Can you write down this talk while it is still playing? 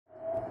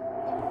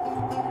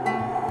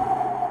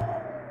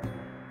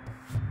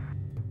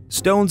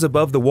stones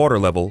above the water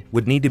level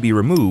would need to be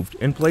removed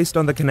and placed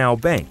on the canal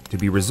bank to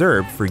be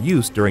reserved for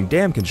use during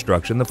dam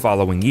construction the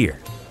following year.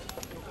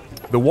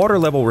 The water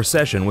level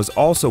recession was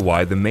also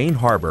why the main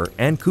harbor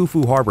and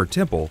Khufu Harbor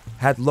Temple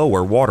had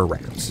lower water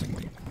ramps.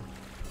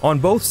 On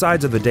both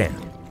sides of the dam,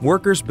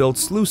 workers built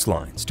sluice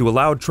lines to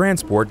allow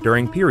transport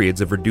during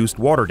periods of reduced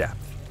water depth.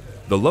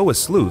 The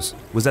lowest sluice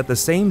was at the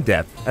same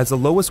depth as the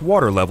lowest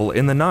water level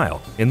in the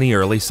Nile in the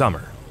early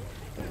summer.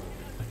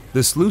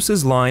 The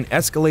sluices line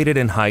escalated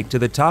in height to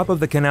the top of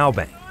the canal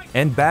bank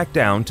and back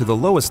down to the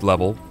lowest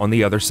level on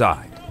the other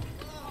side.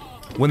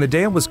 When the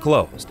dam was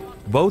closed,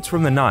 boats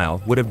from the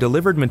Nile would have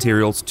delivered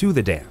materials to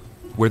the dam,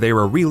 where they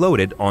were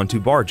reloaded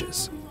onto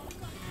barges.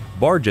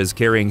 Barges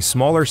carrying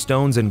smaller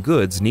stones and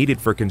goods needed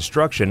for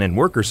construction and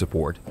worker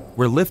support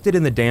were lifted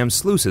in the dam's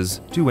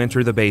sluices to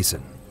enter the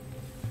basin.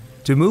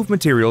 To move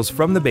materials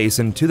from the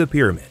basin to the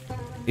pyramid,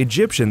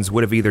 Egyptians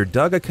would have either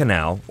dug a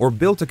canal or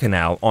built a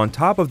canal on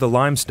top of the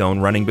limestone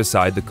running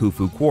beside the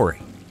Khufu quarry.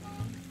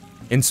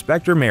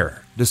 Inspector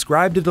Merer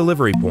described a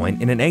delivery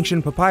point in an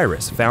ancient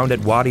papyrus found at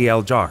Wadi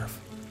el-Jarf,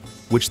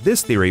 which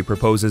this theory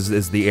proposes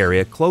is the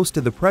area close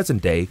to the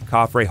present-day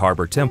Khufu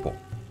Harbor Temple.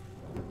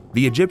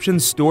 The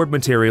Egyptians stored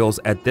materials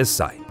at this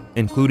site,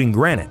 including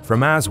granite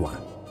from Aswan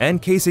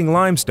and casing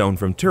limestone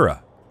from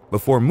Tura,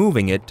 before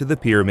moving it to the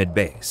pyramid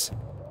base.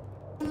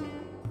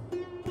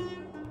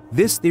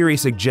 This theory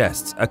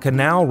suggests a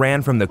canal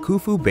ran from the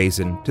Khufu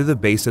Basin to the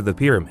base of the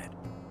pyramid.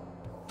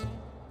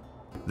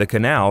 The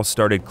canal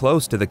started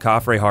close to the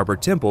Khufu Harbor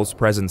Temple's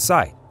present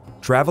site,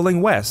 traveling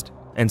west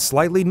and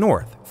slightly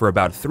north for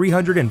about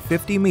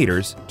 350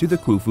 meters to the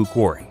Khufu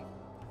quarry.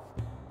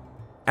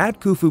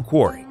 At Khufu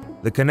quarry,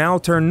 the canal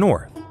turned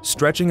north,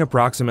 stretching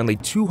approximately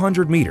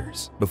 200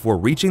 meters before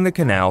reaching the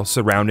canal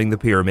surrounding the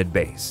pyramid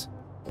base.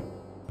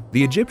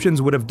 The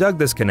Egyptians would have dug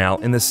this canal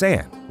in the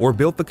sand or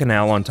built the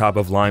canal on top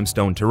of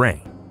limestone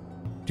terrain.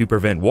 To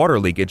prevent water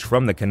leakage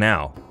from the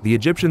canal, the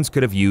Egyptians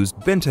could have used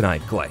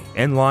bentonite clay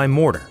and lime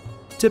mortar,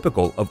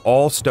 typical of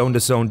all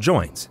stone-to-stone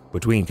joints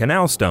between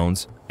canal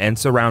stones and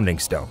surrounding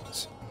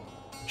stones.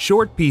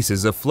 Short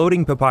pieces of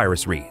floating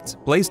papyrus reeds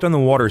placed on the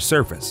water's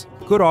surface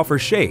could offer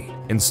shade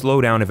and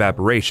slow down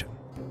evaporation.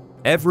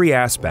 Every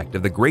aspect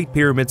of the Great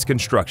Pyramid's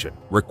construction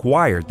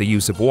required the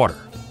use of water.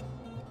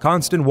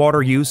 Constant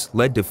water use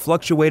led to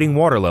fluctuating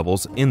water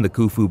levels in the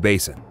Khufu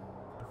Basin.